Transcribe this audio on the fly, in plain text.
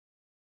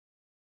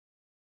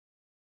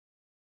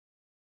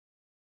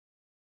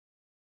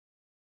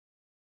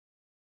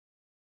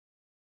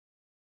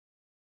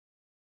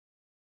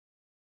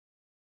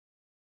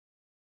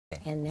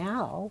And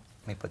now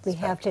put we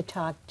this have back. to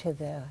talk to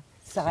the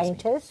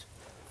scientist,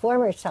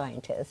 former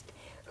scientist,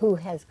 who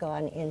has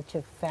gone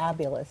into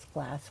fabulous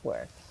glass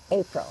work,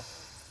 April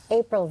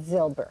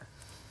Zilber.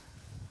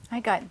 I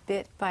got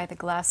bit by the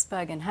glass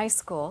bug in high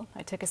school.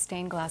 I took a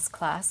stained glass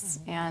class,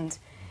 and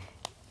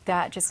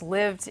that just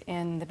lived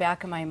in the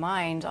back of my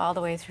mind all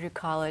the way through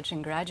college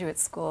and graduate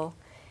school.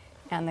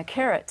 And the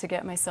carrot to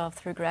get myself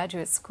through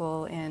graduate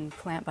school in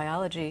plant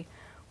biology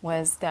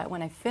was that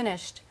when I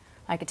finished,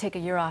 I could take a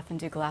year off and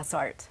do glass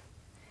art.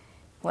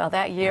 Well,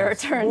 that year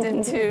turned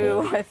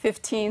into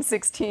 15,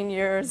 16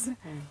 years.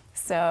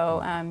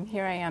 So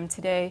here I am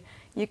today.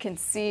 You can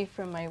see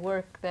from my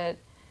work that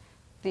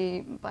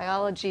the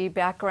biology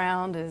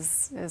background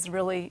is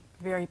really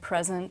very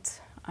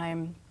present.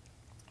 I'm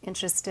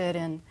interested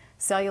in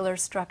cellular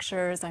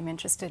structures. I'm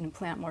interested in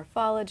plant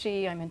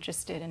morphology. I'm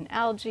interested in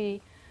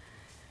algae,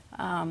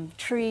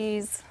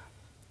 trees,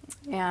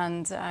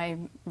 and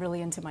I'm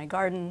really into my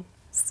garden.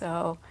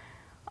 So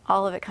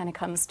all of it kind of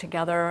comes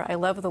together. I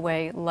love the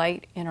way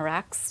light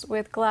interacts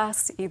with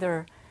glass,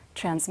 either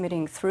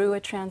transmitting through a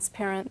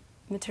transparent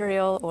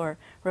material or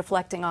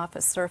reflecting off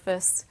a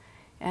surface,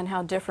 and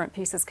how different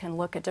pieces can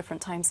look at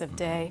different times of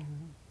day.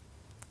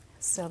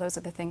 So those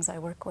are the things I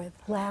work with.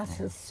 Glass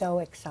is so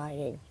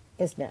exciting,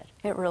 isn't it?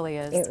 It really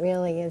is. It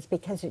really is,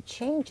 because it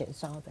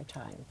changes all the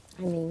time.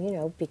 I mean, you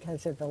know,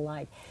 because of the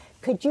light.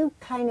 Could you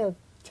kind of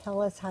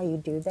tell us how you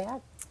do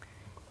that?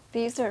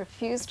 These are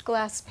fused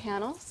glass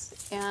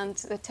panels, and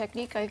the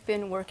technique I've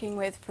been working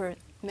with for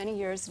many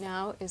years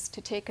now is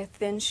to take a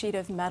thin sheet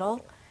of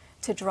metal,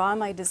 to draw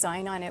my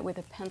design on it with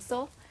a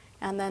pencil,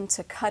 and then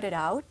to cut it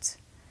out,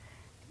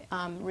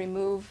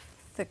 remove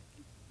the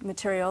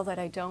material that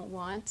I don't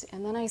want,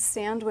 and then I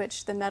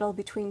sandwich the metal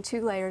between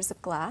two layers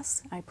of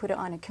glass. I put it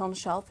on a kiln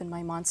shelf in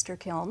my monster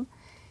kiln,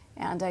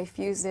 and I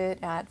fuse it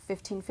at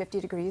 1550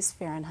 degrees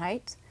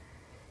Fahrenheit,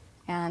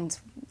 and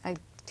I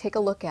take a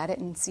look at it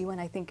and see when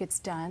I think it's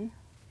done,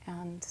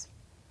 and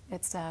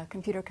it's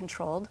computer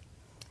controlled.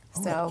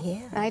 So,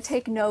 and I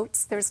take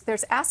notes.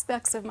 There's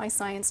aspects of my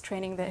science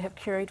training that have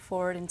carried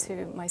forward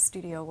into my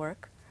studio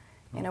work.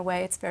 In a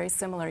way, it's very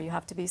similar. You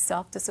have to be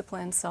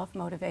self-disciplined,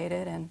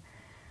 self-motivated, and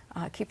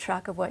keep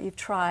track of what you've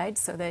tried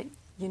so that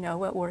you know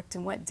what worked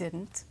and what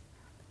didn't.